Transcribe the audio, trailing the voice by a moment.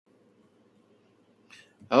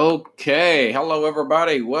Okay. Hello,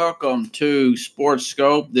 everybody. Welcome to Sports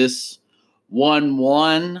Scope. This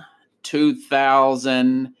 1/1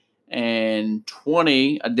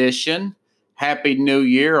 2020 edition. Happy New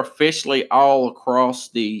Year, officially all across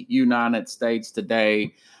the United States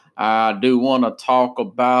today. I do want to talk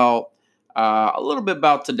about a little bit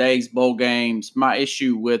about today's bowl games. My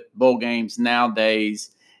issue with bowl games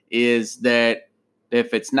nowadays is that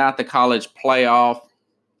if it's not the college playoff,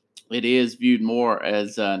 it is viewed more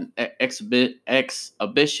as an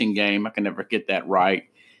exhibition game. I can never get that right.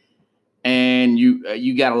 And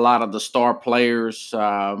you got a lot of the star players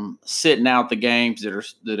sitting out the games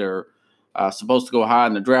that are supposed to go high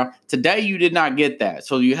in the draft. Today, you did not get that.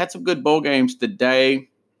 So you had some good bowl games today.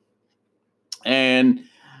 And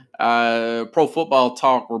Pro Football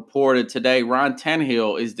Talk reported today Ryan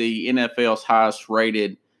Tannehill is the NFL's highest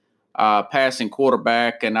rated passing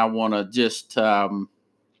quarterback. And I want to just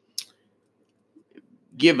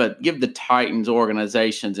give the Titans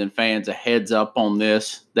organizations and fans a heads up on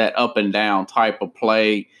this, that up and down type of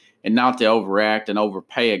play, and not to overact and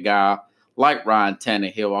overpay a guy like Ryan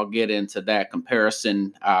Tannehill. I'll get into that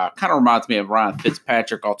comparison. Kind of reminds me of Ryan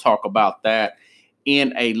Fitzpatrick. I'll talk about that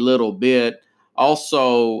in a little bit.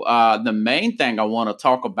 Also, the main thing I want to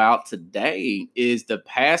talk about today is the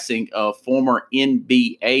passing of former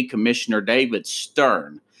NBA Commissioner David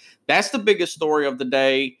Stern. That's the biggest story of the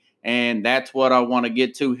day. And that's what I want to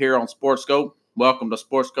get to here on Sports Scope. Welcome to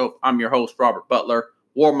Sports Scope. I'm your host, Robert Butler.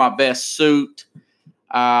 Wore my best suit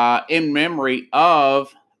in memory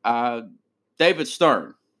of David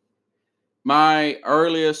Stern. My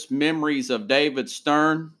earliest memories of David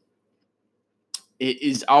Stern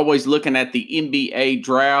is always looking at the NBA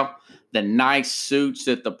draft, the nice suits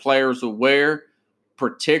that the players would wear,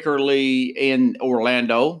 particularly in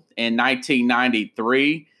Orlando in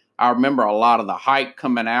 1993. I remember a lot of the hype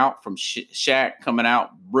coming out from Shaq coming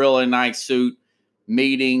out, really nice suit,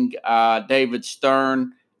 meeting David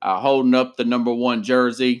Stern, holding up the number 1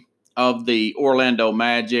 jersey of the Orlando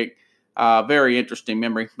Magic. Very interesting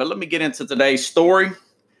memory. But let me get into today's story.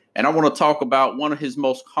 And I want to talk about one of his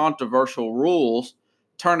most controversial rules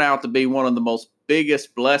turned out to be one of the most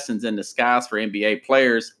biggest blessings in disguise for NBA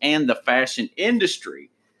players and the fashion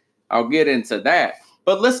industry. I'll get into that.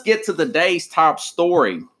 But let's get to the day's top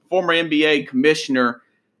story. Former NBA Commissioner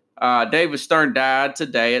David Stern died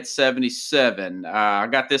today at 77. I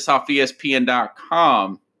got this off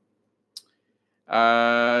ESPN.com.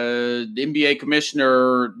 The NBA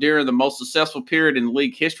Commissioner, during the most successful period in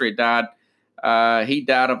league history, died. He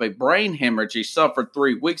died of a brain hemorrhage he suffered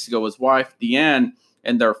 3 weeks ago. His wife, Deanne,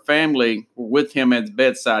 and their family were with him at his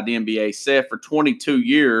bedside, the NBA said. For 22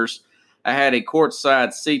 years, I had a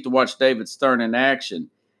courtside seat to watch David Stern in action.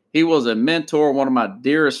 He was a mentor, one of my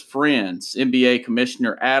dearest friends, NBA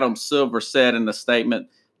Commissioner Adam Silver said in a statement,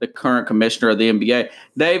 the current commissioner of the NBA.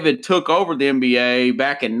 David took over the NBA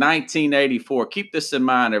back in 1984. Keep this in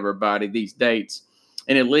mind, everybody, these dates.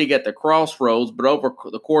 In a league at the crossroads, but over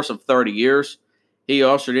the course of 30 years, he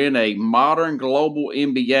ushered in a modern global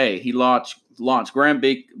NBA. He launched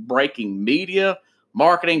groundbreaking media,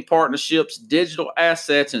 marketing partnerships, digital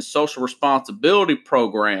assets, and social responsibility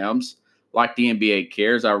programs like the NBA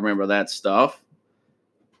Cares. I remember that stuff.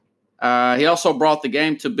 He also brought the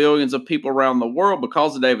game to billions of people around the world.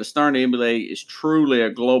 Because of David Stern, the NBA is truly a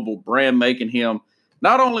global brand, making him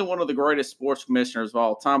not only one of the greatest sports commissioners of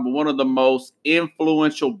all time, but one of the most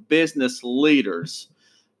influential business leaders.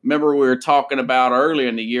 Remember, we were talking about earlier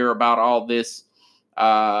in the year about all this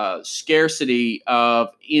scarcity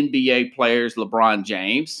of NBA players, LeBron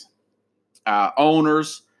James,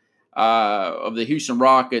 owners of the Houston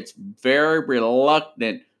Rockets, very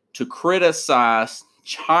reluctant to criticize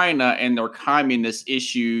China and their communist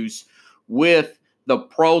issues with the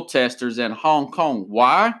protesters in Hong Kong.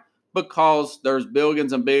 Why? Because there's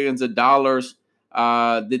billions and billions of dollars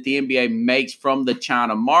that the NBA makes from the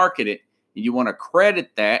China market. And you want to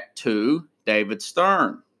credit that to David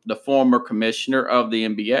Stern, the former commissioner of the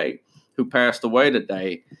NBA, who passed away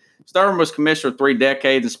today. Stern was commissioner 3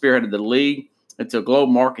 decades and spearheaded the league into a global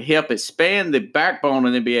market. He helped expand the backbone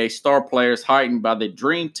of the NBA star players, heightened by the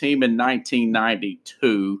Dream Team in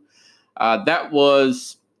 1992. That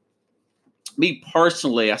was me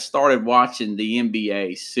personally. I started watching the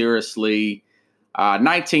NBA seriously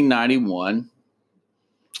 1991.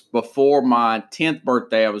 Before my 10th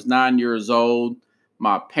birthday, I was 9 years old.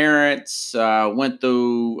 My parents went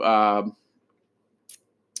through,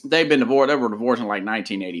 they've been divorced. They were divorced in like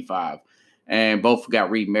 1985. And both got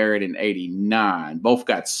remarried in 89. Both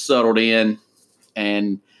got settled in.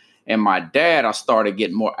 And my dad, I started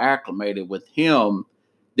getting more acclimated with him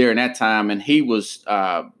during that time. And he was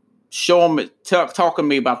talking to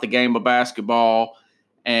me about the game of basketball.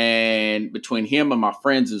 And between him and my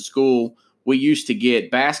friends in school, we used to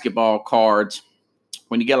get basketball cards.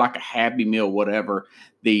 When you get like a Happy Meal, whatever,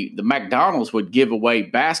 the McDonald's would give away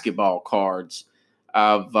basketball cards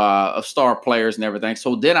of star players and everything.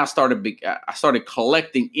 So then I started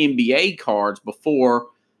collecting NBA cards before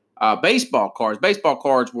baseball cards. Baseball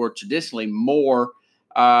cards were traditionally more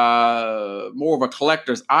of a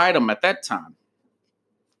collector's item at that time.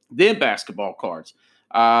 Then basketball cards.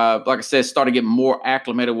 Like I said, started getting more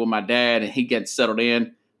acclimated with my dad, and he got settled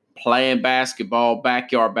in playing basketball,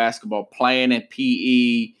 backyard basketball, playing in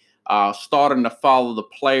PE, starting to follow the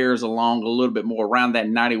players along a little bit more around that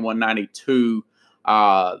 91, 92,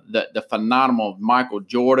 the phenomenal Michael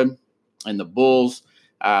Jordan and the Bulls.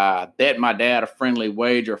 Bet my dad a friendly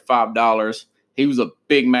wager of $5. He was a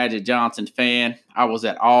big Magic Johnson fan. I was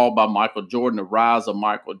at all by Michael Jordan, the rise of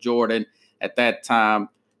Michael Jordan at that time.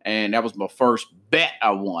 And that was my first bet I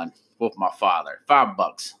won with my father,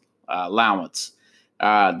 $5 allowance,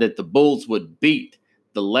 that the Bulls would beat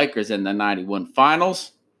the Lakers in the 91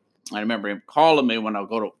 finals. I remember him calling me when I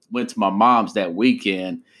went to my mom's that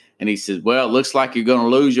weekend. And he said, well, it looks like you're going to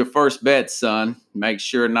lose your first bet, son. Make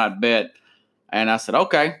sure not bet. And I said,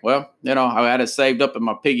 okay, well, I had it saved up in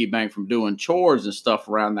my piggy bank from doing chores and stuff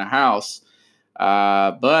around the house.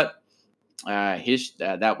 But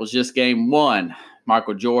that was just game one.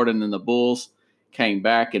 Michael Jordan and the Bulls came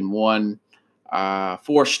back and won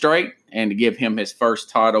 4 straight, and to give him his first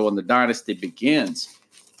title, and the dynasty begins.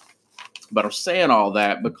 But I'm saying all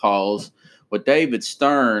that because with David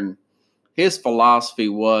Stern, his philosophy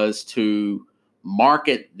was to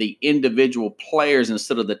market the individual players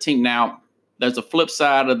instead of the team. Now, there's a flip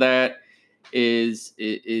side of that is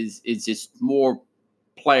just more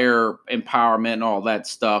player empowerment and all that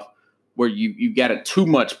stuff, where you got too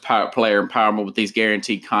much player empowerment with these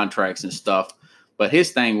guaranteed contracts and stuff. But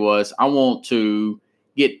his thing was, I want to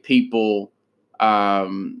get people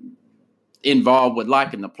involved with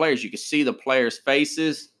liking the players. You can see the players'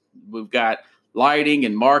 faces. We've got lighting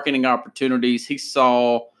and marketing opportunities. He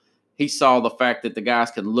saw the fact that the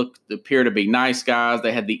guys can appear to be nice guys.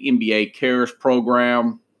 They had the NBA Cares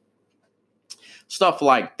program, stuff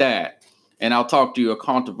like that. And I'll talk to you a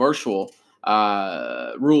controversial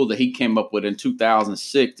rule that he came up with in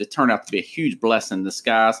 2006 that turned out to be a huge blessing in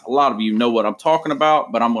disguise. A lot of you know what I'm talking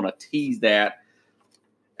about, but I'm going to tease that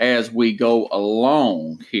as we go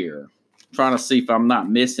along here. Trying to see if I'm not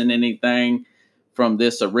missing anything from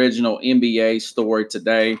this original NBA story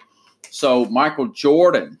today. So Michael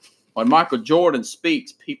Jordan, when Michael Jordan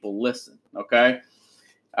speaks, people listen, okay?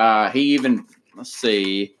 He even, let's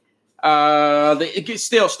see,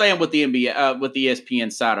 still staying with the NBA, with the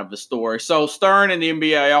ESPN side of the story. So Stern and the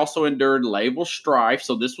NBA also endured label strife.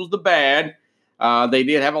 So this was the bad. They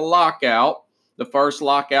did have a lockout. The first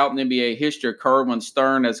lockout in NBA history occurred when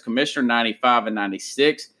Stern, as commissioner, 95 and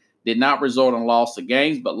 96, did not result in loss of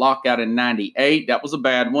games, but lockout in 98. That was a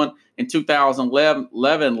bad one. In 2011,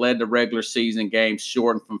 led to regular season games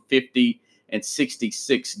shortened from 50 and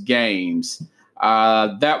 66 games.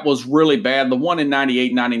 That was really bad. The one in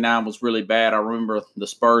 98, 99 was really bad. I remember the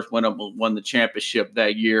Spurs won the championship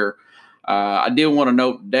that year. I did want to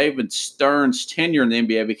note David Stern's tenure in the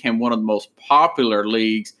NBA became one of the most popular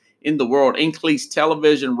leagues in the world, increased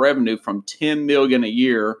television revenue from $10 million a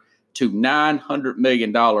year to $900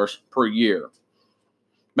 million per year.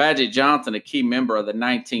 Magic Johnson, a key member of the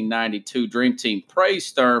 1992 Dream Team, praised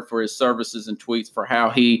Stern for his services and tweets for how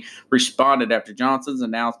he responded after Johnson's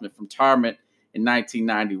announcement from retirement in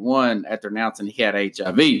 1991 after announcing he had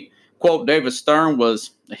HIV. Quote, David Stern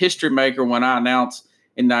was a history maker. When I announced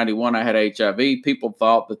in 91 I had HIV, people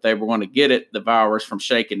thought that they were going to get it, the virus, from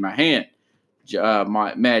shaking my hand.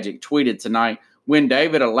 Magic tweeted tonight, when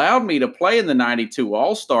David allowed me to play in the 92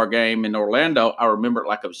 All-Star game in Orlando, I remember it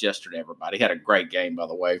like it was yesterday, everybody. He had a great game, by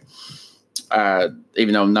the way,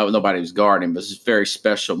 even though nobody was guarding him. It was a very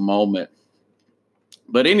special moment.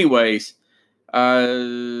 But anyways,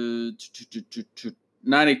 92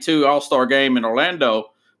 All-Star game in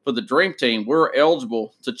Orlando for the Dream Team, we were able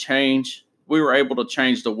to change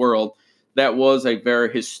the world. That was a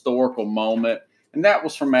very historical moment. And that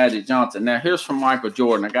was from Magic Johnson. Now, here's from Michael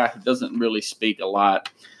Jordan, a guy who doesn't really speak a lot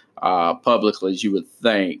publicly, as you would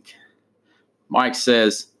think. Mike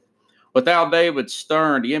says, without David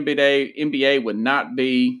Stern, the NBA would not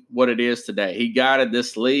be what it is today. He guided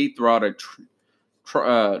this league throughout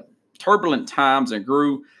turbulent times and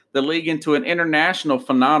grew the league into an international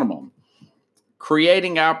phenomenon,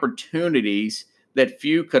 creating opportunities that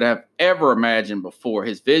few could have ever imagined before.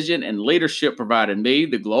 His vision and leadership provided me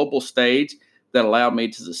the global stage that allowed me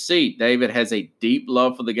to succeed. David has a deep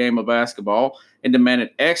love for the game of basketball and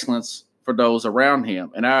demanded excellence for those around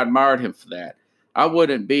him, and I admired him for that. I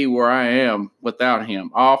wouldn't be where I am without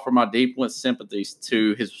him. I offer my deepest sympathies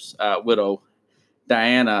to his widow,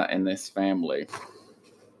 Diana, and this family.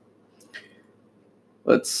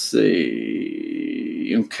 Let's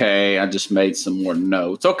see. Okay, I just made some more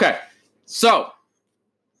notes. Okay, so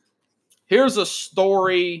here's a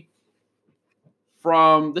story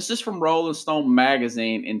this is from Rolling Stone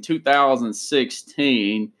magazine in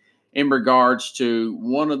 2016 in regards to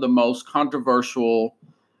one of the most controversial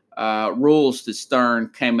rules that Stern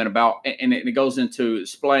came in about, and it goes into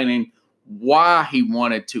explaining why he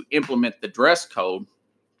wanted to implement the dress code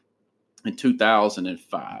in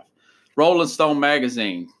 2005. Rolling Stone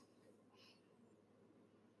magazine.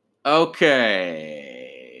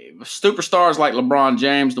 Okay. Superstars like LeBron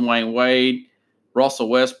James, Dwayne Wade, Russell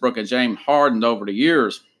Westbrook, and James Harden over the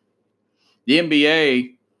years. The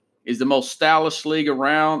NBA is the most stylish league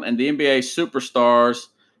around, and the NBA superstars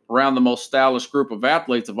around the most stylish group of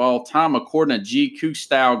athletes of all time, according to GQ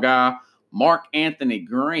style guy Mark Anthony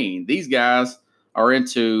Green. These guys are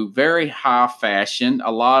into very high fashion,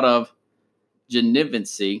 a lot of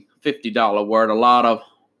genevancy, $50 word, a lot of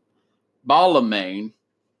Balmain,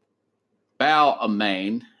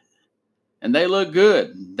 and they look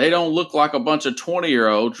good. They don't look like a bunch of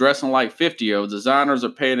 20-year-olds dressing like 50-year-olds. Designers are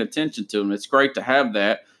paying attention to them. It's great to have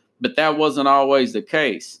that, but that wasn't always the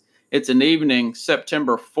case. It's an evening,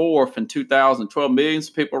 September 4th in 2012. Millions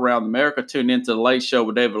of people around America tuned into The Late Show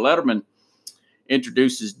with David Letterman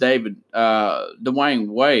introduces Dwayne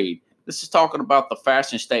Wade. This is talking about the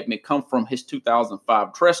fashion statement come from his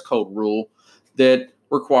 2005 dress code rule that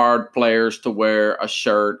required players to wear a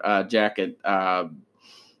shirt, jacket,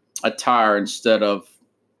 attire instead of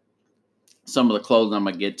some of the clothing I'm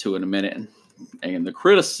going to get to in a minute, and the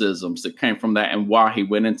criticisms that came from that and why he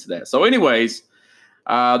went into that. So anyways,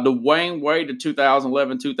 Dwayne Wade, the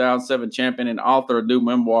 2011-2007 champion and author of new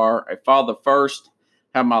memoir, A Father First,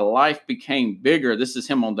 How My Life Became Bigger. This is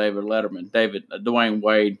him on David Letterman. Dwayne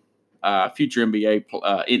Wade, future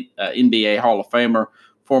NBA Hall of Famer,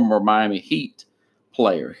 former Miami Heat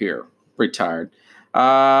player here, retired.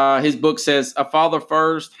 His book says, A Father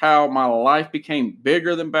First, How My Life Became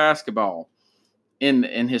Bigger Than Basketball. In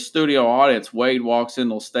his studio audience, Wade walks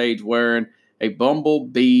in on stage wearing a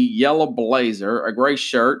bumblebee yellow blazer, a gray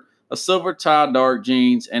shirt, a silver tie, dark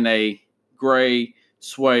jeans, and a gray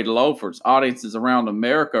suede loafers. Audiences around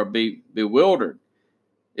America are bewildered.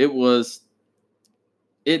 It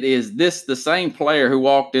is the same player who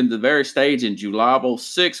walked into the very stage in July of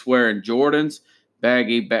 2006 wearing Jordans,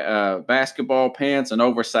 baggy basketball pants, an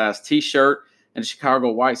oversized T-shirt, and a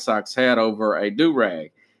Chicago White Sox hat over a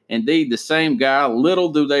do-rag. Indeed, the same guy. Little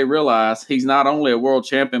do they realize he's not only a world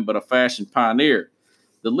champion, but a fashion pioneer.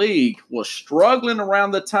 The league was struggling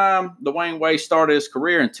around the time Dwayne Wade started his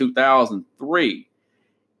career in 2003.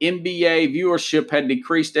 NBA viewership had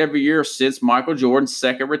decreased every year since Michael Jordan's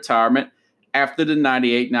second retirement after the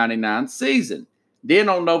 98-99 season. Then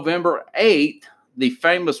on November 8th, the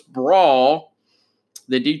famous brawl,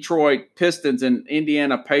 the Detroit Pistons and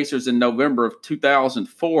Indiana Pacers in November of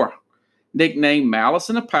 2004, nicknamed Malice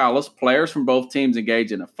in the Palace, players from both teams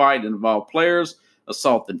engaged in a fight that involved players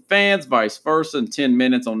assaulting fans, vice versa. In 10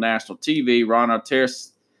 minutes on national TV, Ron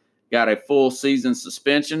Artest got a full season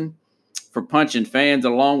suspension for punching fans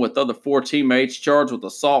along with other 4 teammates charged with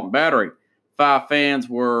assault and battery. 5 fans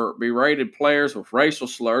were berated players with racial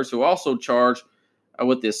slurs who also charged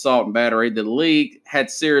with the assault and battery. The league had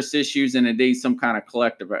serious issues and indeed some kind of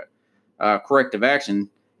corrective action.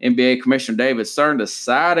 NBA Commissioner David Stern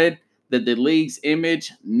decided that the league's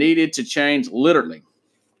image needed to change literally.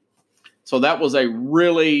 So that was a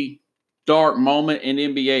really dark moment in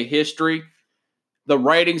NBA history. The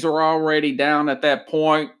ratings were already down at that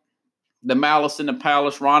point. The Malice in the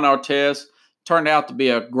Palace, Ron Artest, turned out to be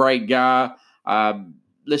a great guy.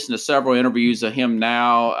 Listen to several interviews of him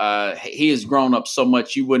now. He has grown up so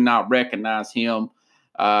much you would not recognize him.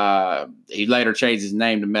 He later changed his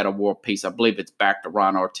name to Metta World Peace. I believe it's back to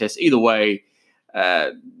Ron Artest. Either way,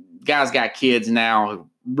 guys got kids now who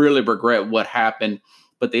really regret what happened,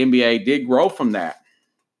 but the NBA did grow from that.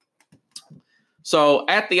 So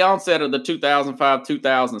at the onset of the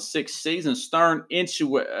 2005-2006 season, Stern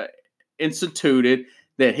instituted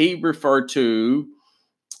that he referred to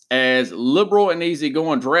as liberal and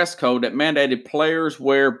easygoing dress code that mandated players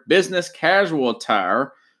wear business casual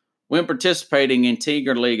attire when participating in team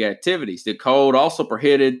or league activities. The code also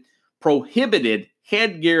prohibited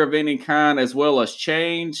headgear of any kind, as well as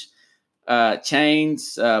chains,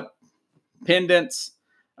 pendants,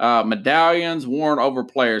 Medallions worn over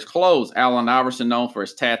players' clothes. Allen Iverson, known for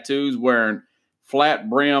his tattoos, wearing flat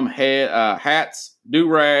brim hats,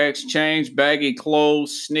 do-rags, chains, baggy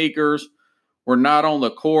clothes, sneakers, were not on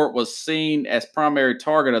the court, was seen as primary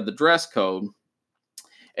target of the dress code,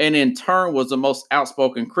 and in turn was the most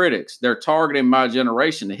outspoken critics. They're targeting my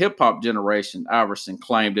generation, the hip-hop generation, Iverson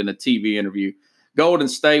claimed in a TV interview. Golden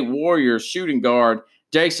State Warriors shooting guard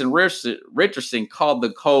Jason Richardson called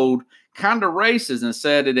the code kind of racist and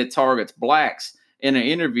said that it targets blacks in an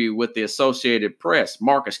interview with the Associated Press.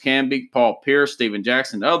 Marcus Camby, Paul Pierce, Stephen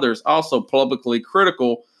Jackson, and others also publicly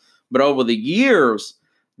critical. But over the years,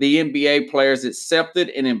 the NBA players accepted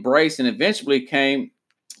and embraced and eventually came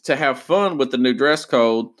to have fun with the new dress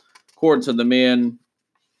code, according to the men's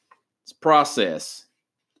process.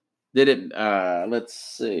 Did it, let's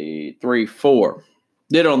see, 3-4.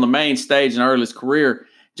 Did it on the main stage in early his career.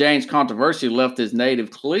 James controversially left his native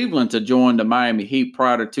Cleveland to join the Miami Heat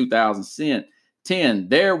prior to 2010.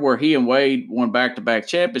 There where he and Wade won back-to-back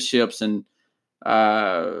championships, and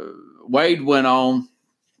Wade went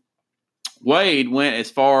as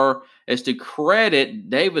far as to credit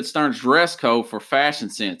David Stern's dress code for fashion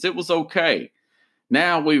sense. It was okay.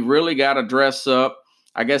 Now we really got to dress up.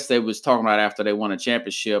 I guess they was talking about after they won a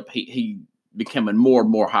championship, he becoming more and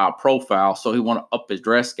more high profile, so he want to up his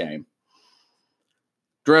dress game.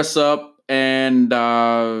 Dress up and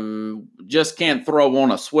just can't throw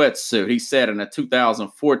on a sweatsuit, he said in a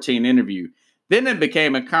 2014 interview. Then it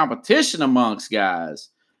became a competition amongst guys.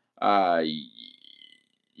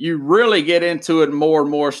 You really get into it more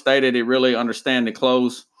and more, stated it really understand the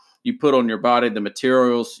clothes you put on your body, the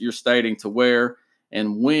materials you're stating to wear,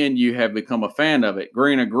 and when you have become a fan of it.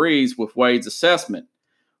 Green agrees with Wade's assessment.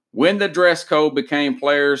 When the dress code became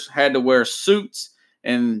players had to wear suits,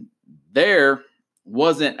 and there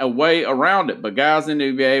wasn't a way around it. But guys in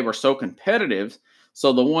the NBA were so competitive,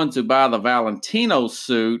 so the ones who buy the Valentino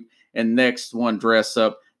suit and next one dress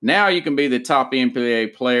up, now you can be the top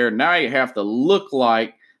NBA player. Now you have to look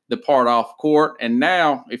the part off court. And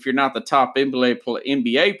now, if you're not the top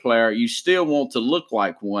NBA player, you still want to look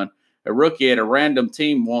like one. A rookie at a random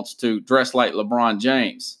team wants to dress like LeBron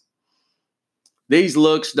James. These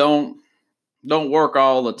looks don't work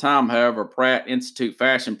all the time, however. Pratt Institute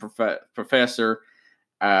fashion professor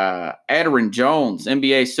Adrian Jones,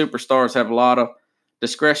 NBA superstars have a lot of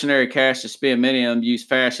discretionary cash to spend. Many of them use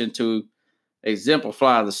fashion to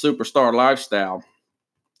exemplify the superstar lifestyle.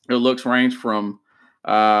 Their looks range from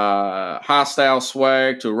high style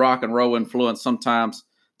swag to rock and roll influence, sometimes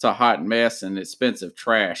to hot mess and expensive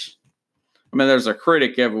trash. I mean, there's a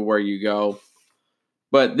critic everywhere you go.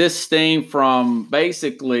 But this stemmed from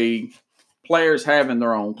basically players having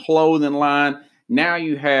their own clothing line. Now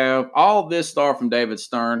you have all this start from David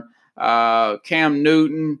Stern, Cam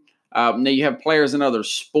Newton. Now you have players in other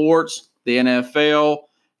sports, the NFL,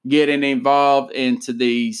 getting involved into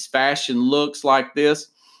these fashion looks like this.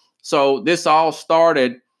 So this all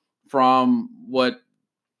started from when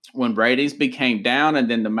ratings became down,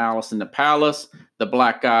 and then the Malice in the Palace, the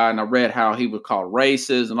black guy, and I read how he was called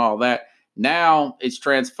racist and all that. Now it's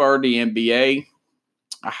transferred to the NBA,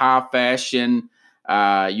 a high fashion.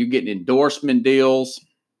 You get endorsement deals,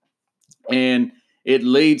 and it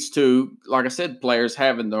leads to, like I said, players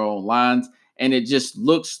having their own lines, and it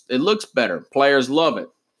looks better. Players love it.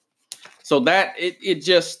 So that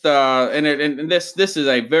this is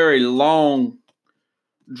a very long,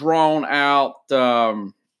 drawn out.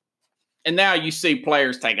 And now you see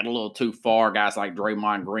players taking a little too far, guys like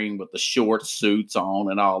Draymond Green with the short suits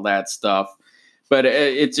on and all that stuff. But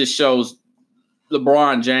it just shows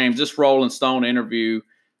LeBron James. This Rolling Stone interview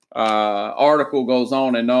article goes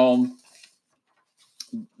on and on.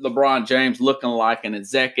 LeBron James looking like an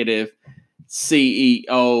executive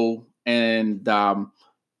CEO and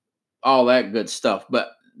all that good stuff.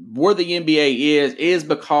 But where the NBA is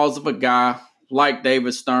because of a guy like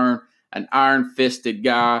David Stern, an iron-fisted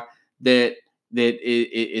guy that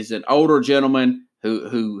is an older gentleman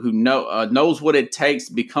who knows what it takes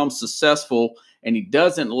to become successful, and he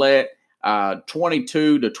doesn't let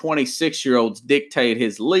 22 to 26-year-olds dictate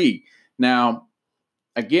his league. Now,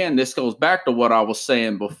 again, this goes back to what I was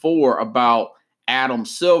saying before about Adam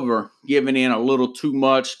Silver giving in a little too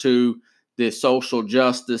much to the social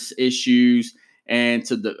justice issues and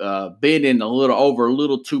to the bending a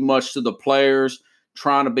little too much to the players,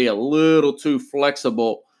 trying to be a little too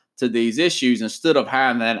flexible to these issues instead of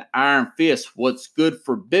having that iron fist. What's good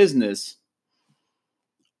for business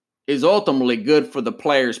is ultimately good for the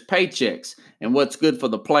players' paychecks. And what's good for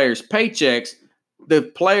the players' paychecks, the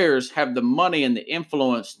players have the money and the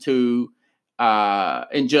influence to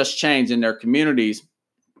and just change in their communities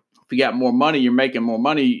If you got more money, you're making more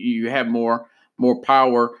money. You have more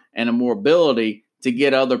power and a more ability to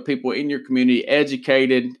get other people in your community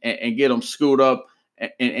educated and get them schooled up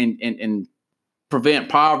and prevent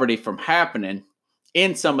poverty from happening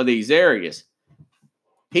in some of these areas.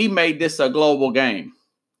 He made this a global game.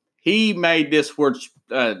 He made this where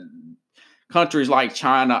countries like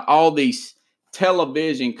China, all these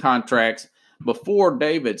television contracts. Before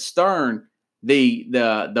David Stern,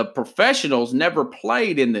 the professionals never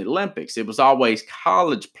played in the Olympics. It was always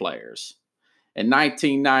college players. In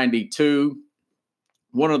 1992,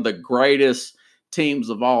 one of the greatest teams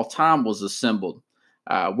of all time was assembled.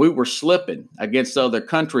 We were slipping against other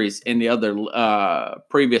countries in the other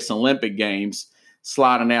previous Olympic Games,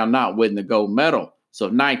 sliding out, not winning the gold medal. So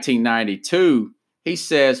 1992, he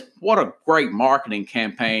says, what a great marketing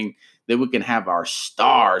campaign that we can have our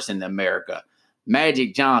stars in America.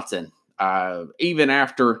 Magic Johnson, even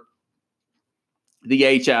after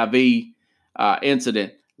the HIV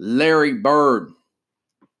incident, Larry Bird,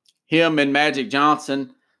 him and Magic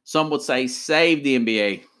Johnson, some would say saved the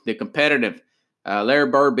NBA, the competitive. Larry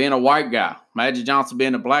Bird being a white guy, Magic Johnson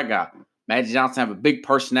being a black guy. Magic Johnson have a big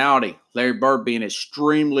personality. Larry Bird being an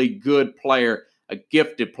extremely good player, a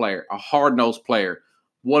gifted player, a hard-nosed player.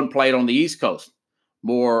 One played on the East Coast,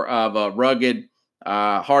 more of a rugged,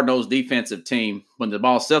 hard-nosed defensive team when the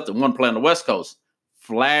ball set them. One played on the West Coast,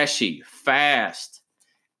 flashy, fast.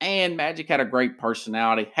 And Magic had a great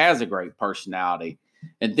personality, has a great personality.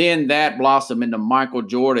 And then that blossomed into Michael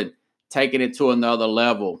Jordan, taking it to another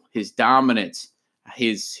level. His dominance,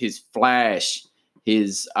 his flash,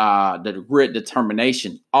 his the grit,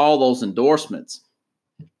 determination, all those endorsements.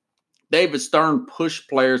 David Stern pushed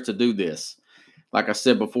players to do this. Like I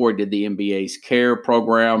said before, he did the NBA's CARE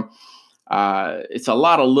program. It's a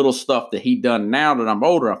lot of little stuff that he done. Now that I'm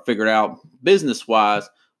older, I figured out business-wise,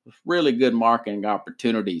 really good marketing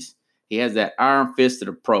opportunities. He has that iron-fisted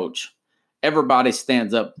approach. Everybody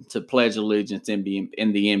stands up to pledge allegiance in the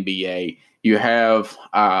NBA. You have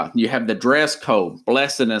the dress code,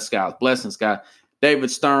 blessing skies.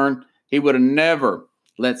 David Stern, he would have never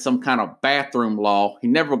let some kind of bathroom law. He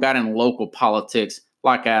never got in local politics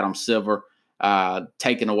like Adam Silver,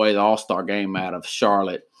 taking away the All-Star game out of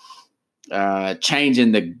Charlotte,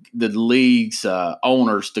 changing the league's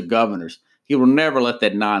owners to governors. He will never let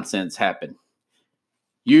that nonsense happen.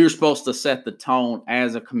 You're supposed to set the tone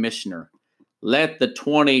as a commissioner. Let the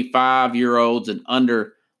 25-year-olds and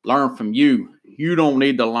under learn from you. You don't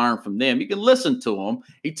need to learn from them. You can listen to them.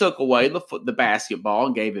 He took away the basketball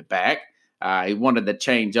and gave it back. He wanted to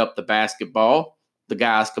change up the basketball. The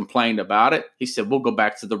guys complained about it. He said, we'll go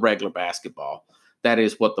back to the regular basketball. That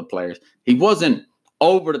is what the players. He wasn't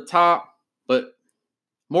over the top, but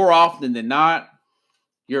more often than not,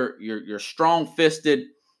 your strong-fisted,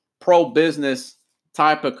 pro-business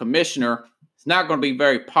type of commissioner is not going to be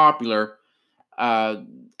very popular.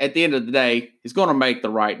 At the end of the day, he's going to make the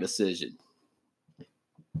right decision.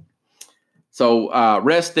 So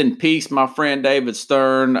rest in peace, my friend David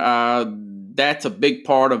Stern. That's a big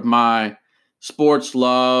part of my sports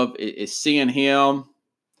love is seeing him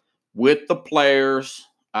with the players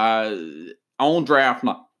on draft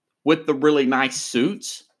night with the really nice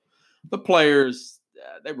suits. The players,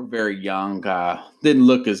 they were very young, didn't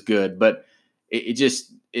look as good, but it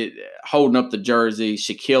just holding up the jersey,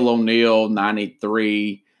 Shaquille O'Neal,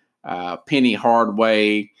 93, Penny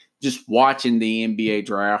Hardaway, just watching the NBA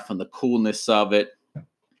draft and the coolness of it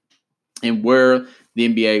and where the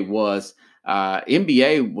NBA was.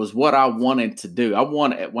 NBA was what I wanted to do.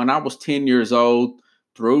 When I was 10 years old,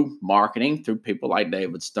 through marketing, through people like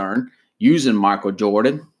David Stern, using Michael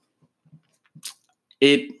Jordan,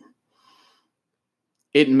 I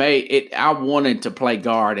wanted to play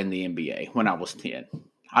guard in the NBA when I was 10.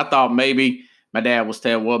 I thought maybe my dad was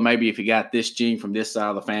telling, well, maybe if you got this gene from this side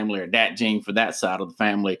of the family or that gene for that side of the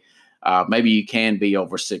family, maybe you can be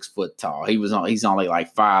over 6 foot tall. He's only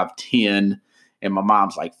like 5'10", and my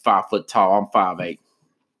mom's like 5 foot tall. I'm 5'8".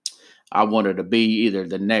 I wanted to be either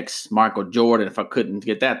the next Michael Jordan if I couldn't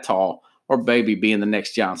get that tall, or maybe being the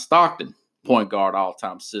next John Stockton, point guard,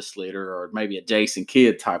 all-time assist leader, or maybe a Jason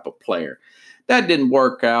Kidd type of player. That didn't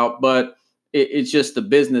work out, but it's just the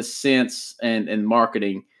business sense and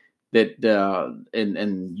marketing that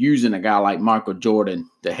and using a guy like Michael Jordan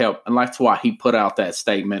to help, and that's why he put out that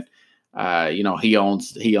statement. He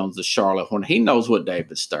owns the Charlotte Hornets. He knows what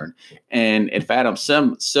David Stern, and if Adam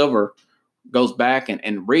Silver goes back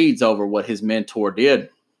and reads over what his mentor did,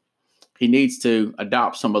 he needs to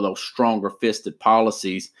adopt some of those stronger fisted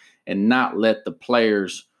policies and not let the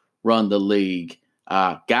players run the league,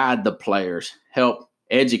 guide the players, help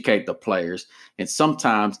educate the players. And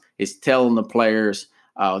sometimes it's telling the players,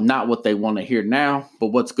 not what they want to hear now, but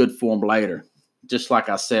what's good for them later. Just like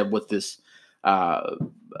I said with this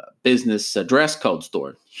business dress code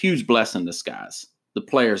store, huge blessing in disguise. The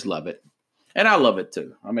players love it, and I love it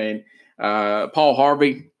too. I mean, Paul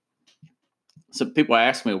Harvey. So people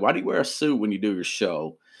ask me, why do you wear a suit when you do your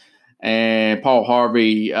show? And Paul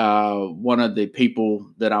Harvey, one of the people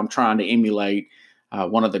that I'm trying to emulate,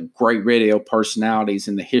 one of the great radio personalities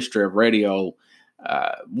in the history of radio,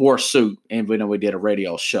 wore a suit, and we did a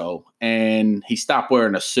radio show. And he stopped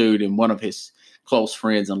wearing a suit, and one of his close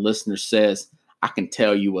friends and listeners says, I can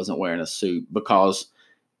tell you wasn't wearing a suit because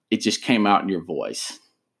it just came out in your voice.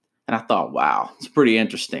 And I thought, wow, it's pretty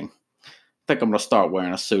interesting. I think I'm going to start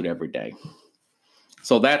wearing a suit every day.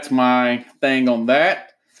 So that's my thing on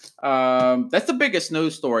that. That's the biggest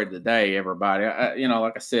news story today, everybody.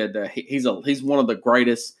 Like I said, he's one of the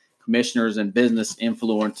greatest commissioners and business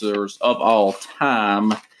influencers of all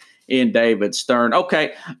time in David Stern.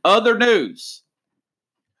 Okay, other news.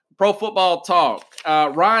 Pro Football Talk.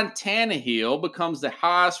 Ryan Tannehill becomes the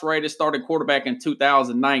highest rated starting quarterback in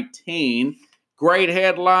 2019. Great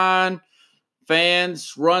headline.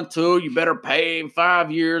 Fans run to, you better pay him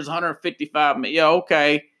 5 years, $155 million. Yeah,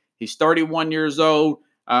 okay. He's 31 years old.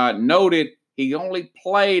 Noted he only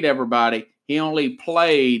played, everybody. He only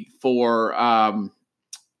played for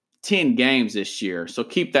 10 games this year. So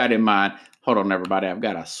keep that in mind. Hold on, everybody. I've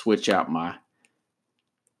got to switch out my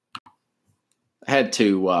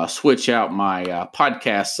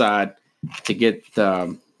podcast side to get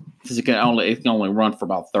because it can only run for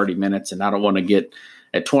about 30 minutes, and I don't want to get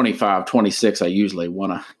at 25, 26. I usually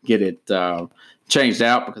want to get it changed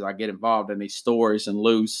out because I get involved in these stories and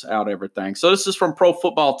lose out everything. So this is from Pro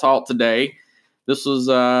Football Talk today. This was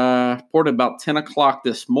reported about 10 o'clock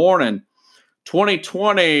this morning.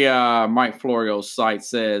 2020, Mike Florio's site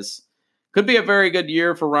says, could be a very good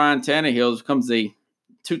year for Ryan Tannehill. It becomes the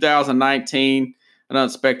 2019, an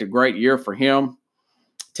unexpected great year for him.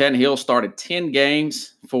 Tannehill started 10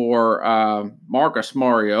 games for Marcus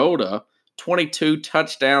Mariota, 22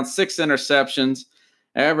 touchdowns, 6 interceptions,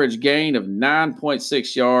 average gain of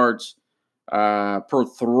 9.6 yards per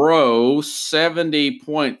throw,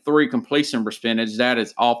 70.3 completion percentage. That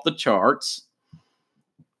is off the charts.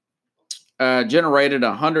 Generated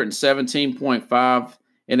 117.5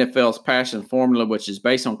 NFL's passion formula, which is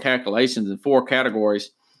based on calculations in 4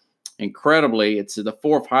 categories. Incredibly, it's the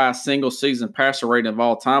 4th highest single-season passer rating of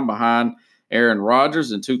all time behind Aaron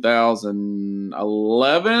Rodgers in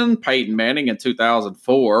 2011, Peyton Manning in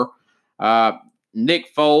 2004,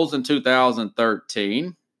 Nick Foles in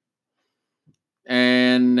 2013.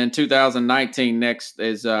 And in 2019, next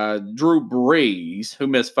is Drew Brees, who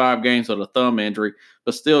missed 5 games with a thumb injury,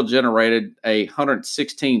 but still generated a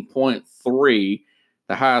 116.3,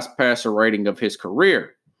 the highest passer rating of his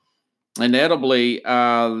career. Inevitably,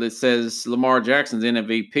 it says Lamar Jackson's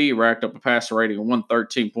MVP racked up a passer rating of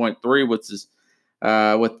 113.3, which is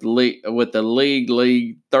with the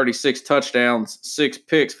league 36 touchdowns, 6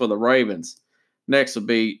 picks for the Ravens. Next will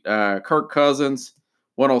be Kirk Cousins,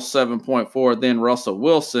 107.4, then Russell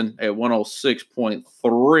Wilson at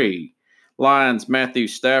 106.3. Lions, Matthew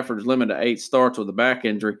Stafford is limited to 8 starts with a back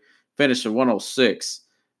injury, finished at 106.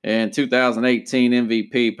 And 2018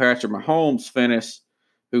 MVP Patrick Mahomes finished,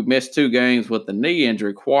 who missed 2 games with the knee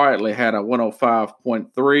injury, quietly had a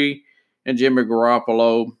 105.3, and Jimmy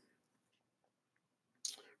Garoppolo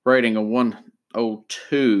rating of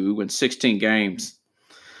 102 in 16 games.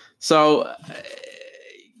 So,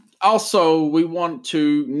 also, we want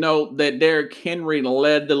to note that Derrick Henry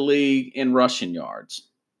led the league in rushing yards.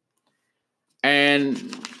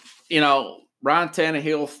 And, Ryan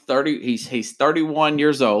Tannehill, he's 31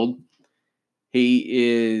 years old. He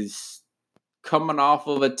is coming off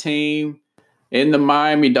of a team in the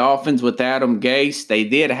Miami Dolphins with Adam Gase. They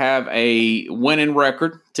did have a winning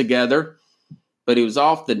record together, but he was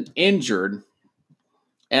often injured.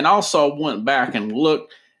 And also went back and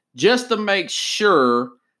looked just to make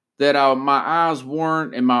sure that my eyes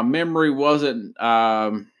weren't and my memory wasn't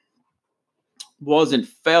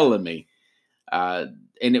failing me.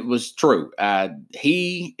 And it was true.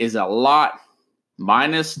 He is a lot,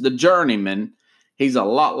 minus the journeyman, he's a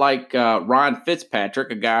lot like Ryan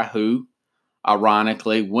Fitzpatrick, a guy who,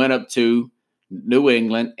 ironically, went up to New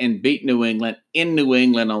England and beat New England in New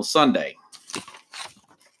England on Sunday. So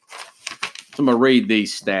I'm going to read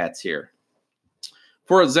these stats here.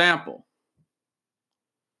 For example,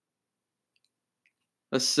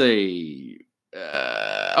 let's see.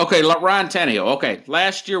 Ryan Tannehill. Okay,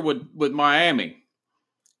 last year with Miami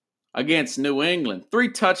against New England,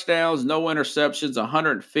 3 touchdowns, no interceptions,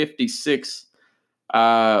 156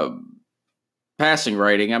 passing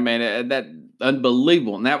rating. I mean, that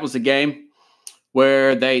unbelievable. And that was a game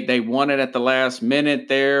where they won it at the last minute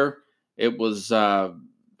there. It was Gronk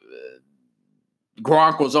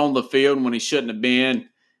was on the field when he shouldn't have been,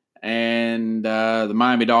 and the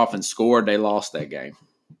Miami Dolphins scored. They lost that game.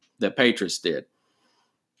 The Patriots did.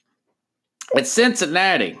 At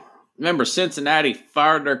Cincinnati, remember Cincinnati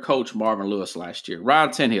fired their coach Marvin Lewis last year. Ryan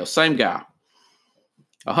Tannehill, same guy.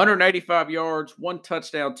 185 yards, 1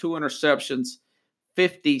 touchdown, 2 interceptions,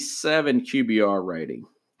 57 QBR rating.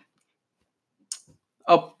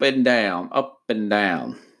 Up and down, up and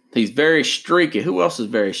down. He's very streaky. Who else is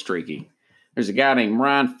very streaky? There's a guy named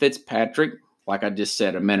Ryan Fitzpatrick, like I just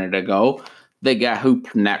said a minute ago. The guy who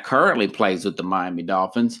now currently plays with the Miami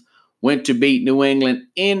Dolphins went to beat New England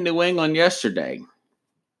in New England yesterday.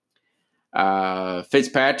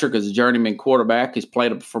 Fitzpatrick is a journeyman quarterback. He's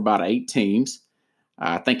played for about 8 teams.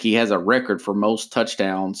 I think he has a record for most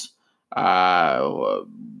touchdowns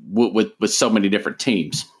with so many different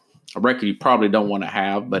teams. A record you probably don't want to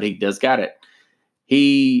have, but he does got it.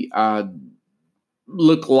 He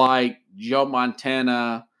looked like Joe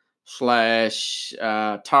Montana /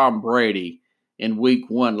 Tom Brady in week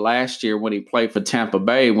 1 last year when he played for Tampa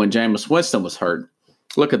Bay when Jameis Winston was hurt.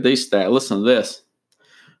 Look at these stats. Listen to this.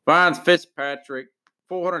 Ryan Fitzpatrick,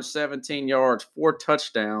 417 yards, 4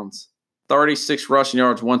 touchdowns, 36 rushing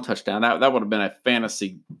yards, 1 touchdown. That would have been a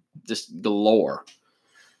fantasy just galore.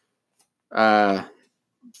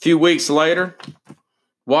 Few weeks later,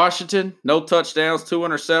 Washington, no touchdowns, 2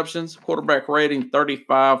 interceptions, quarterback rating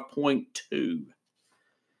 35.2.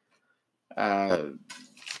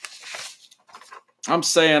 I'm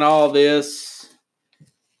saying all this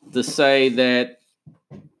to say that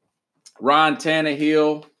Ryan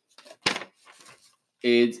Tannehill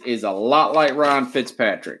is a lot like Ryan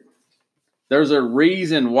Fitzpatrick. There's a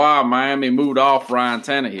reason why Miami moved off Ryan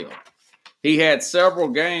Tannehill. He had several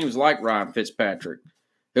games like Ryan Fitzpatrick.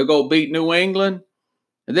 He'll go beat New England,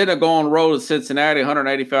 and then he'll go on the road to Cincinnati,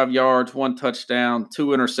 185 yards, 1 touchdown, 2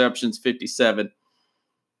 interceptions, 57.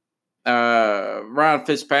 Ryan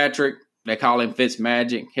Fitzpatrick, they call him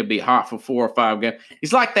Fitzmagic. He'll be hot for 4 or 5 games.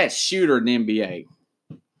 He's like that shooter in the NBA.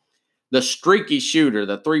 The streaky shooter,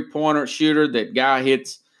 the three-pointer shooter, that guy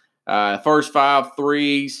hits first 5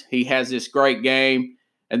 threes. He has this great game.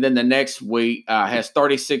 And then the next week has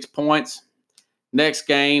 36 points. Next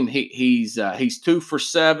game, he's 2 for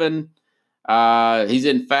 7. He's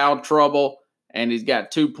in foul trouble, and he's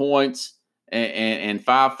got 2 points and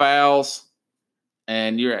 5 fouls.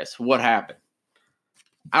 And you're asking, what happened?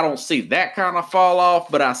 I don't see that kind of fall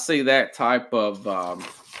off, but I see that type of.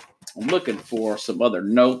 I'm looking for some other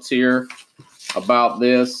notes here about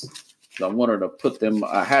this. I wanted to put them.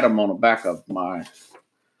 I had them on the back of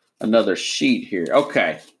another sheet here.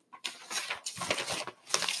 Okay.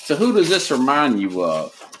 So who does this remind you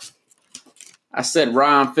of? I said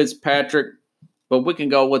Ryan Fitzpatrick, but we can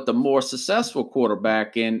go with the more successful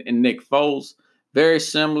quarterback in Nick Foles. Very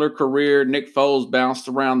similar career. Nick Foles bounced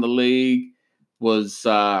around the league, was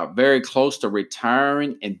very close to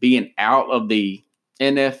retiring and being out of the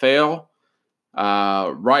NFL.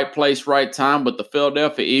 Right place, right time with the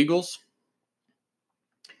Philadelphia Eagles.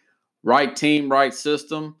 Right team, right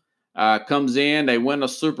system. Comes in, they win a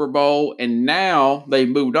Super Bowl, and now they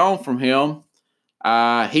moved on from him.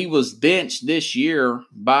 He was benched this year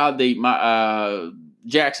by the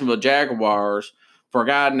Jacksonville Jaguars for a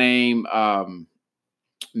guy named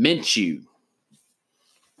Minshew.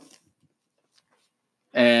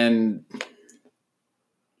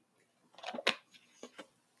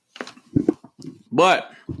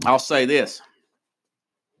 But I'll say this.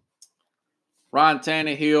 Ryan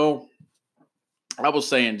Tannehill, I was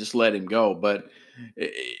saying just let him go. But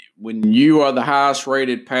when you are the highest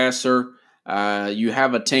rated passer, you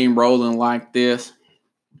have a team rolling like this,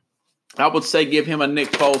 I would say give him a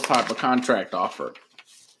Nick Foles type of contract offer.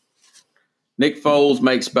 Nick Foles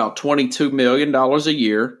makes about $22 million a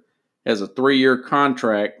year, has a 3-year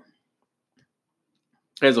contract,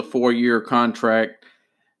 has a 4-year contract.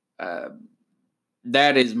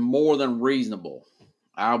 That is more than reasonable.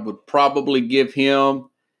 I would probably give him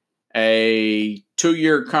a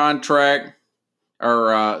 2-year contract, or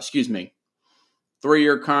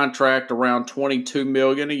 3-year contract around $22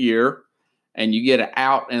 million a year, and you get it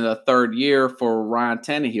out in the 3rd year for Ryan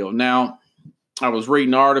Tannehill. Now, I was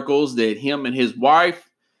reading articles that him and his wife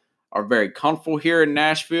are very comfortable here in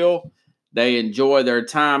Nashville. They enjoy their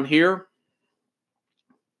time here.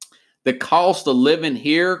 The cost of living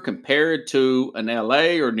here compared to an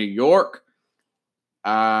LA or New York,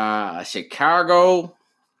 Chicago,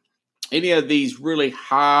 any of these really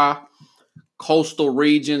high coastal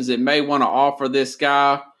regions that may want to offer this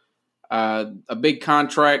guy a big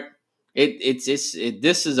contract.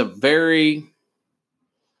 This is a very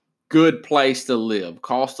good place to live.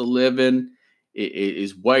 Cost of living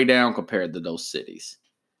is way down compared to those cities.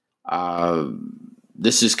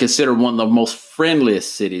 This is considered one of the most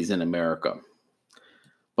friendliest cities in America.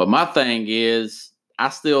 But my thing is, I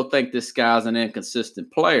still think this guy's an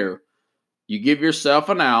inconsistent player. You give yourself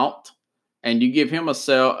an out, and you give him a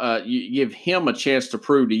chance to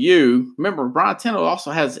prove to you. Remember, Brian Tannehill also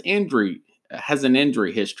has an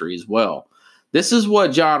injury history as well. This is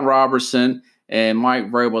what John Robertson and Mike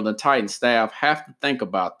Vrabel and the Titans staff have to think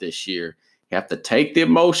about this year. You have to take the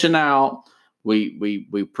emotion out. We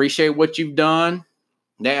appreciate what you've done.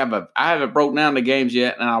 I haven't broken down the games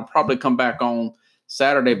yet, and I'll probably come back on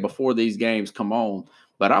Saturday before these games come on.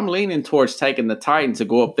 But I'm leaning towards taking the Titans to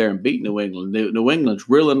go up there and beat New England. New England's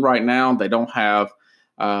reeling right now. They don't have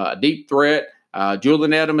a deep threat.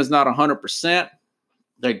 Julian Edelman is not 100%.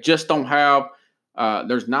 They just don't have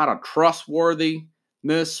there's not a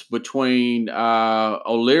trustworthiness between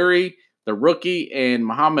O'Leary, the rookie, and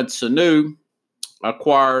Mohamed Sanu,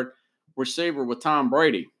 acquired receiver with Tom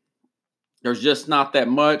Brady. There's just not that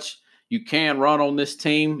much you can run on this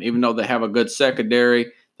team, even though they have a good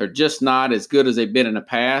secondary. They're just not as good as they've been in the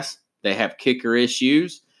past. They have kicker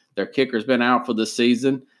issues. Their kicker's been out for the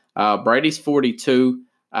season. Brady's 42.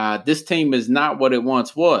 This team is not what it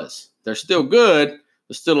once was. They're still good.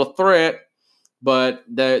 They're still a threat, but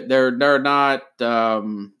they're not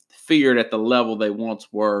feared at the level they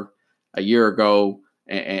once were a year ago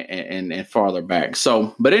and farther back.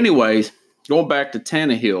 So, but anyways, going back to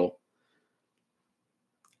Tannehill,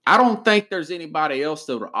 I don't think there's anybody else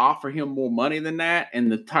that would offer him more money than that.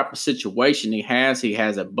 And the type of situation he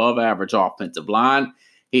has above average offensive line.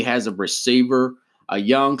 He has a receiver, a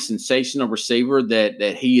young sensational receiver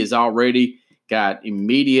that he has already got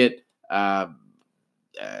immediate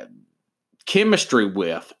chemistry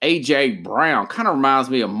with. A.J. Brown kind of reminds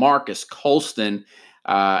me of Marcus Colston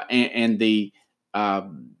and the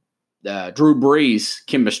Drew Brees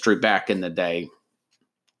chemistry back in the day.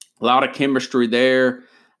 A lot of chemistry there.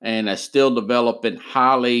 And a still developing,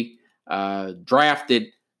 highly drafted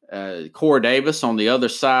Corey Davis on the other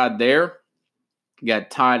side there. You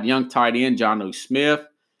got young tight end Jonnu Smith.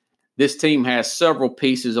 This team has several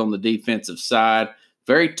pieces on the defensive side.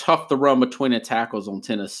 Very tough to run between the tackles on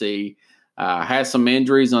Tennessee. Has some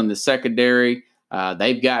injuries on the secondary.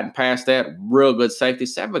 They've gotten past that. Real good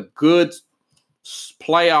safeties. They have a good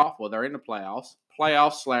playoff. Well, they're in the playoffs.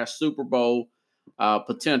 Playoff/Super Bowl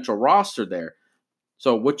potential roster there.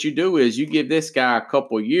 So what you do is you give this guy a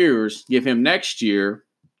couple of years, give him next year,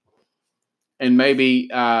 and maybe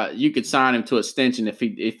you could sign him to extension if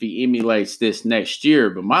he emulates this next year.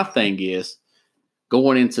 But my thing is,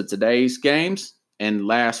 going into today's games and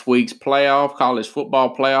last week's college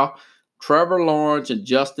football playoff, Trevor Lawrence and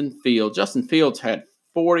Justin Fields. Justin Fields had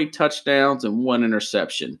 40 touchdowns and 1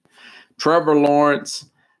 interception. Trevor Lawrence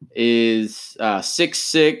is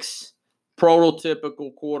 6'6",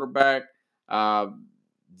 prototypical quarterback.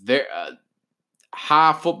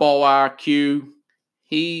 High football IQ.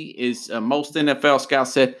 He is, most NFL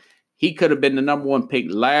scouts said he could have been the number 1 pick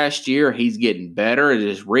last year. He's getting better at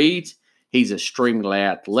his reads. He's extremely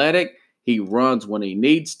athletic. He runs when he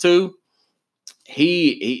needs to.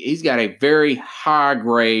 He's got a very high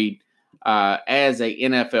grade as a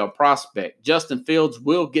NFL prospect. Justin Fields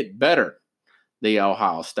will get better, the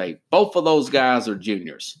Ohio State. Both of those guys are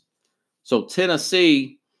juniors. So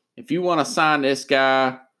Tennessee, if you want to sign this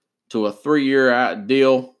guy to a 3-year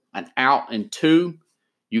deal, an out in 2,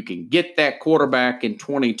 you can get that quarterback in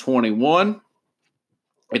 2021.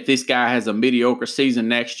 If this guy has a mediocre season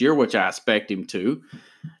next year, which I expect him to,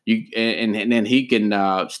 and then he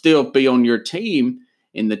can still be on your team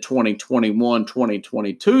in the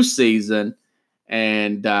 2021-2022 season.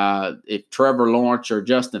 And if Trevor Lawrence or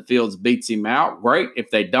Justin Fields beats him out, great.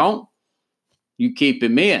 If they don't, you keep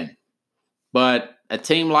him in. But a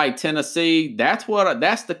team like Tennessee, that's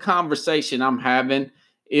the conversation I'm having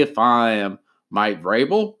if I am Mike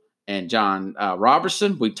Vrabel and John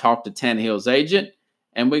Robertson. We talk to Tannehill's agent,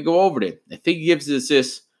 and we go over it. If he gives us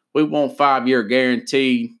this, we want 5-year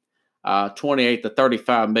guaranteed $28 to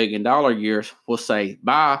 $35 million years, we'll say,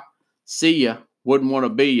 bye, see ya, wouldn't want to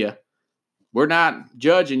be ya. We're not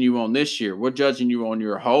judging you on this year. We're judging you on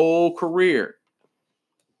your whole career.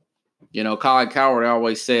 You know, Colin Cowherd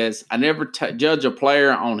always says, I never judge a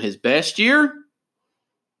player on his best year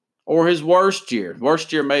or his worst year.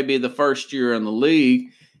 Worst year may be the first year in the league.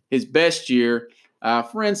 His best year,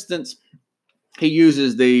 for instance, he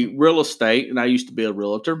uses the real estate, and I used to be a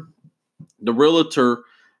realtor, the realtor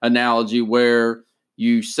analogy where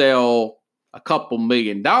you sell a couple $1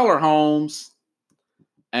 million homes,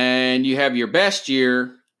 and you have your best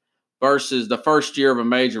year versus the first year of a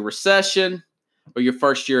major recession or your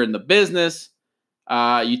first year in the business.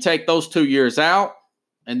 You take those 2 years out,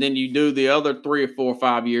 and then you do the other 3 or 4 or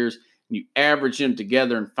 5 years, and you average them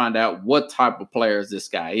together and find out what type of players this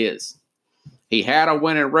guy is. He had a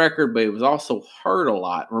winning record, but he was also hurt a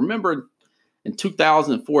lot. Remember in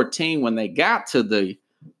 2014 when they got to the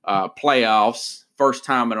playoffs, first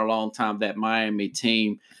time in a long time, that Miami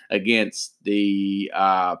team against the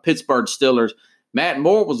Pittsburgh Steelers, Matt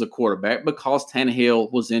Moore was a quarterback because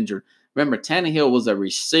Tannehill was injured. Remember, Tannehill was a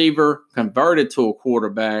receiver converted to a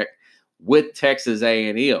quarterback with Texas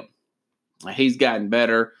A&M. He's gotten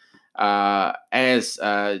better. As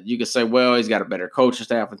you can say, well, he's got a better coaching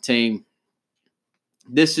staff and team.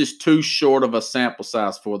 This is too short of a sample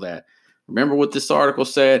size for that. Remember what this article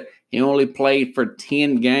said? He only played for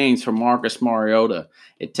 10 games for Marcus Mariota.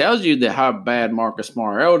 It tells you that how bad Marcus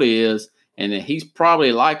Mariota is, and that he's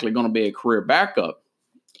probably likely going to be a career backup,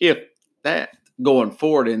 if that, going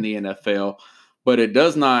forward in the NFL. But it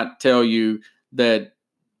does not tell you that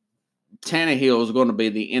Tannehill is going to be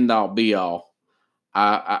the end-all, be-all.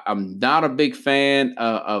 I'm not a big fan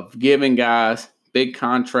of giving guys big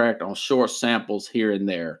contract on short samples here and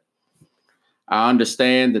there. I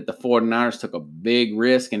understand that the 49ers took a big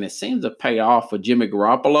risk, and it seems to pay off with Jimmy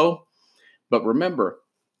Garoppolo. But remember,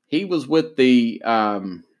 he was with the, I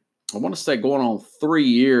want to say going on 3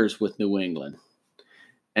 years with New England.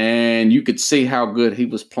 And you could see how good he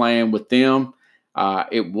was playing with them.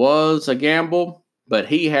 It was a gamble, but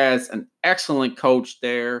he has an excellent coach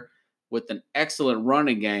there with an excellent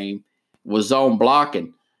running game with zone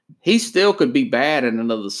blocking. He still could be bad in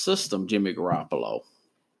another system, Jimmy Garoppolo.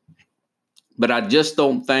 But I just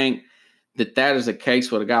don't think that is the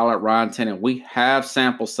case with a guy like Ryan Tannehill. We have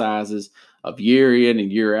sample sizes of year in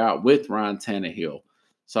and year out with Ryan Tannehill.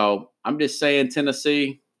 So I'm just saying,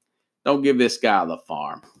 Tennessee, don't give this guy the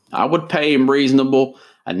farm. I would pay him reasonable,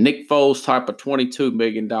 a Nick Foles type of $22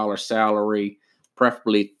 million salary,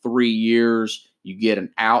 preferably 3 years. You get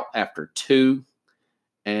an out after 2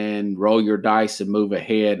 and roll your dice and move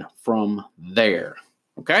ahead from there.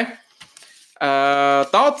 Okay?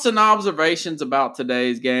 Thoughts and observations about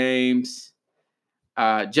today's games.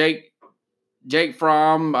 Jake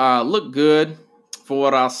Fromm looked good for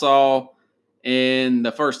what I saw in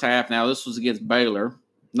the first half. Now, this was against Baylor,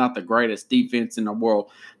 not the greatest defense in the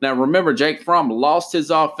world. Now, remember, Jake Fromm lost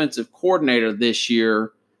his offensive coordinator this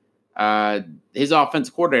year. His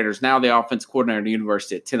offensive coordinator is now the offensive coordinator at the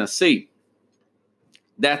University of Tennessee.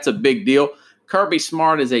 That's a big deal. Kirby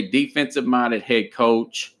Smart is a defensive-minded head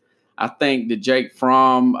coach. I think that Jake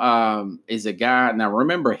Fromm is a guy. Now,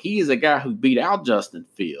 remember, he is a guy who beat out Justin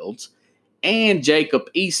Fields and Jacob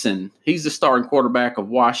Eason. He's the starting quarterback of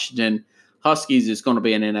Washington Huskies. Is going to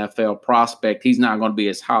be an NFL prospect. He's not going to be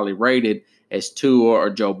as highly rated as Tua or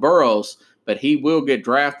Joe Burrows, but he will get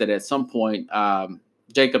drafted at some point.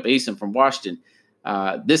 Jacob Eason from Washington.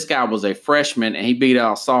 This guy was a freshman, and he beat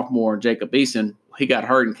out sophomore Jacob Eason. He got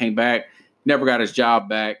hurt and came back, never got his job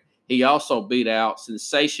back. He also beat out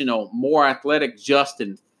sensational, more athletic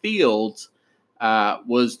Justin Fields,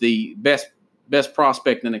 was the best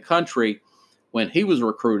prospect in the country when he was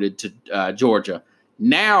recruited to Georgia.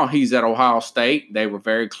 Now he's at Ohio State. They were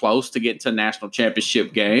very close to getting to a national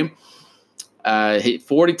championship game.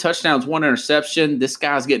 40 touchdowns, 1 interception. This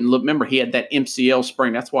guy's getting, remember, he had that MCL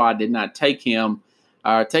sprain. That's why I did not take him,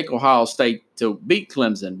 take Ohio State to beat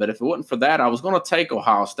Clemson. But if it wasn't for that, I was going to take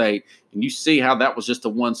Ohio State. And you see how that was just a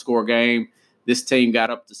one-score game. This team got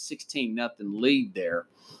up to 16-0 lead there.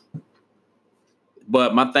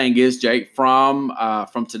 But my thing is, Jake Fromm,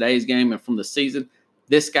 from today's game and from the season,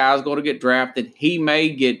 this guy's going to get drafted. He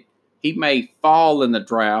may fall in the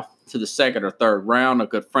draft to the second or third round. A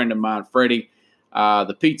good friend of mine, Freddie,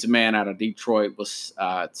 the pizza man out of Detroit, was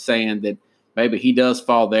saying that maybe he does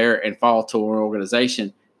fall there and fall to an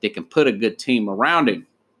organization that can put a good team around him.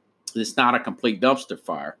 It's not a complete dumpster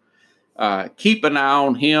fire. Keep an eye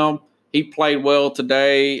on him. He played well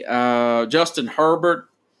today. Justin Herbert,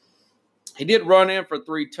 he did run in for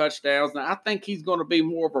 3 touchdowns. Now, I think he's going to be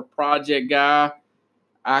more of a project guy.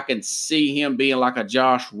 I can see him being like a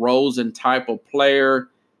Josh Rosen type of player.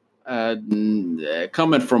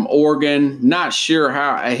 Coming from Oregon, not sure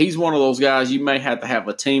how. He's one of those guys you may have to have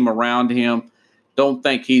a team around him. Don't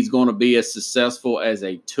think he's going to be as successful as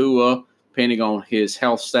a Tua, depending on his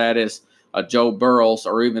health status, a Joe Burrows,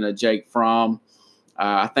 or even a Jake Fromm.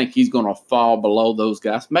 I think he's going to fall below those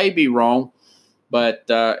guys. May be wrong, but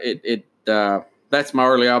that's my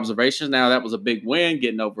early observations. Now, that was a big win,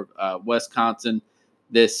 getting over Wisconsin,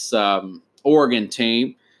 this Oregon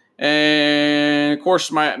team. And, of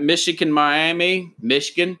course, Michigan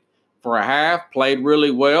for a half, played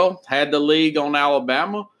really well, had the league on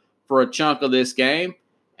Alabama for a chunk of this game.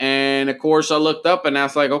 And, of course, I looked up and I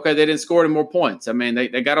was like, okay, they didn't score any more points. I mean,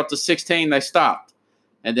 they got up to 16, they stopped.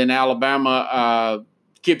 And then Alabama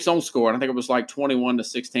keeps on scoring. I think it was like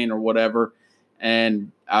 21-16 or whatever.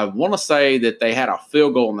 And I want to say that they had a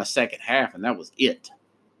field goal in the second half, and that was it.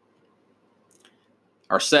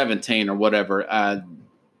 Or 17 or whatever.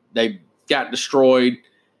 They got destroyed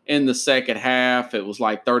in the second half. It was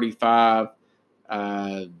like 35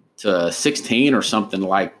 to 16 or something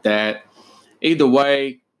like that. Either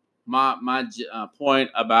way, my point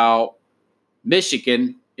about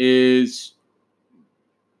Michigan is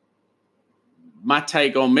my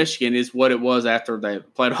take on Michigan is what it was after they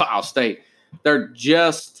played Ohio State. They're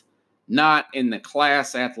just not in the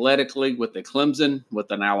class athletically with the Clemson,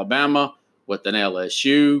 with an Alabama, with an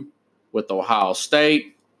LSU, with Ohio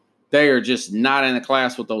State. They are just not in the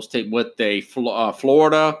class with those teams. With the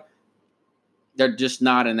Florida, they're just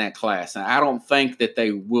not in that class. And I don't think that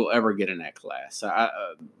they will ever get in that class.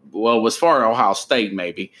 Well, as far as Ohio State,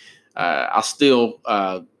 maybe. I'll still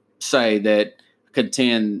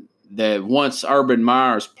contend that once Urban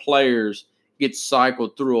Meyer's players get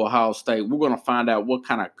cycled through Ohio State, we're going to find out what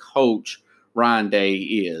kind of coach Ryan Day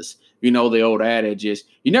is. You know, the old adage is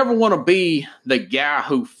you never want to be the guy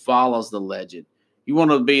who follows the legend. You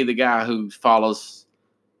want to be the guy who follows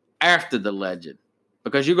after the legend,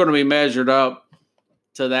 because you're going to be measured up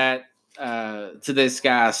to that, to this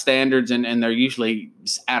guy's standards, and they're usually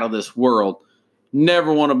out of this world.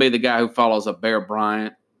 Never want to be the guy who follows a Bear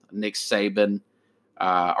Bryant, Nick Saban.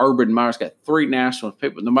 Urban Meyer's got 3 national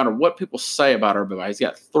people. No matter what people say about Urban Meyer, he's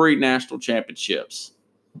got 3 national championships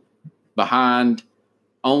behind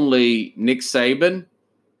only Nick Saban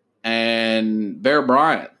and Bear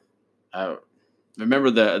Bryant.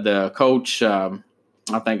 Remember the coach, I'll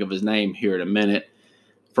think of his name here in a minute,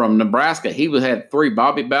 from Nebraska. He had 3.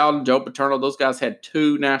 Bobby Bowden, Joe Paterno, those guys had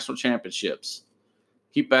 2 national championships.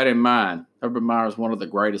 Keep that in mind. Urban Meyer is one of the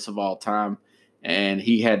greatest of all time, and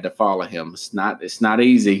he had to follow him. It's not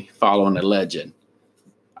easy following a legend.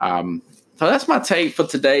 So that's my take for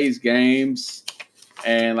today's games.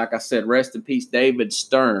 And like I said, rest in peace, David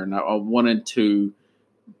Stern. I wanted to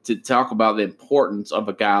talk about the importance of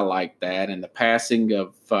a guy like that and the passing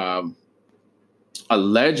of a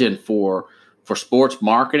legend for sports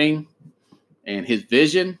marketing and his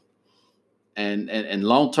vision and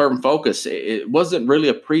long-term focus. It wasn't really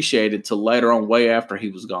appreciated till later on, way after he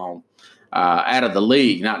was gone out of the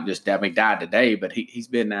league. Not just that he died today, but he's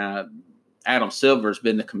been Adam Silver's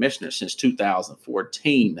been the commissioner since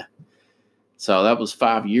 2014. So that was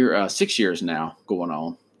 6 years now going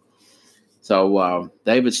on. So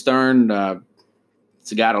David Stern,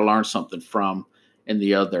 it's a guy to learn something from in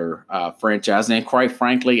the other franchise. And quite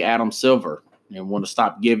frankly, Adam Silver. And want to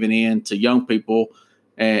stop giving in to young people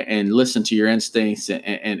and listen to your instincts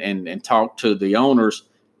and talk to the owners,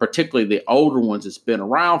 particularly the older ones that's been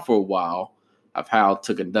around for a while, of how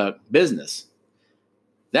to conduct business.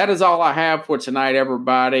 That is all I have for tonight,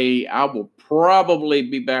 everybody. I will probably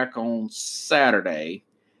be back on Saturday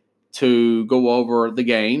to go over the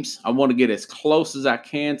games. I want to get as close as I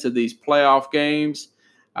can to these playoff games.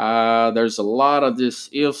 There's a lot of this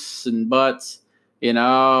ifs and buts. You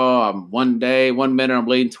know, one minute I'm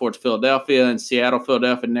leading towards Philadelphia and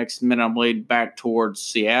Philadelphia. Next minute I'm leading back towards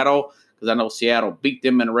Seattle, because I know Seattle beat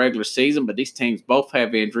them in the regular season, but these teams both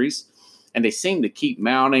have injuries, and they seem to keep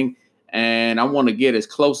mounting. And I want to get as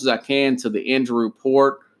close as I can to the injury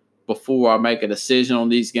report before I make a decision on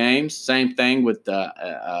these games. Same thing with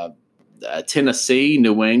Tennessee,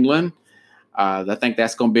 New England. I think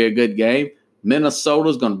that's going to be a good game.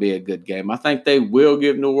 Minnesota's going to be a good game. I think they will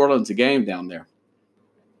give New Orleans a game down there.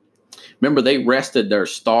 Remember, they rested their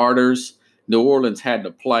starters. New Orleans had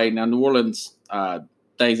to play. Now, New Orleans,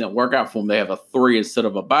 things didn't work out for them. They have a 3 instead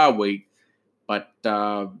of a bye week. But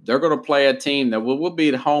they're going to play a team that will be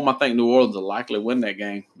at home. I think New Orleans will likely win that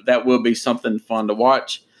game. That will be something fun to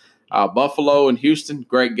watch. Buffalo and Houston,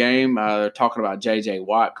 great game. They're talking about J.J.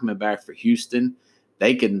 Watt coming back for Houston.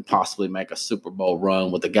 They can possibly make a Super Bowl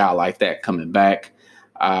run with a guy like that coming back.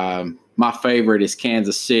 My favorite is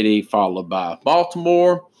Kansas City, followed by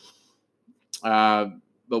Baltimore. But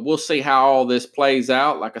we'll see how all this plays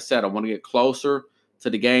out. Like I said, I want to get closer to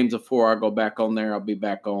the games before I go back on there. I'll be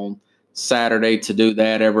back on Saturday to do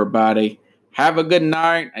that, everybody. Have a good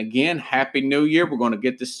night. Again, Happy New Year. We're going to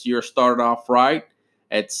get this year started off right.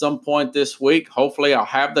 At some point this week, hopefully I'll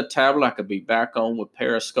have the tablet. I could be back on with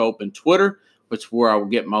Periscope and Twitter, which is where I will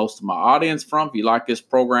get most of my audience from. If you like this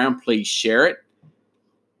program, please share it.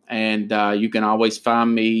 And you can always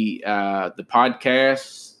find me, the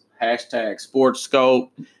podcast, hashtag Sports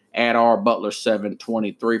Scope, at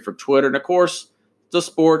 @RButler723 for Twitter. And, of course, the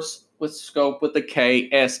Sports with Scope with the K,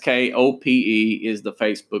 SKOPE, is the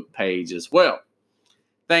Facebook page as well.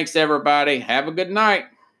 Thanks, everybody. Have a good night.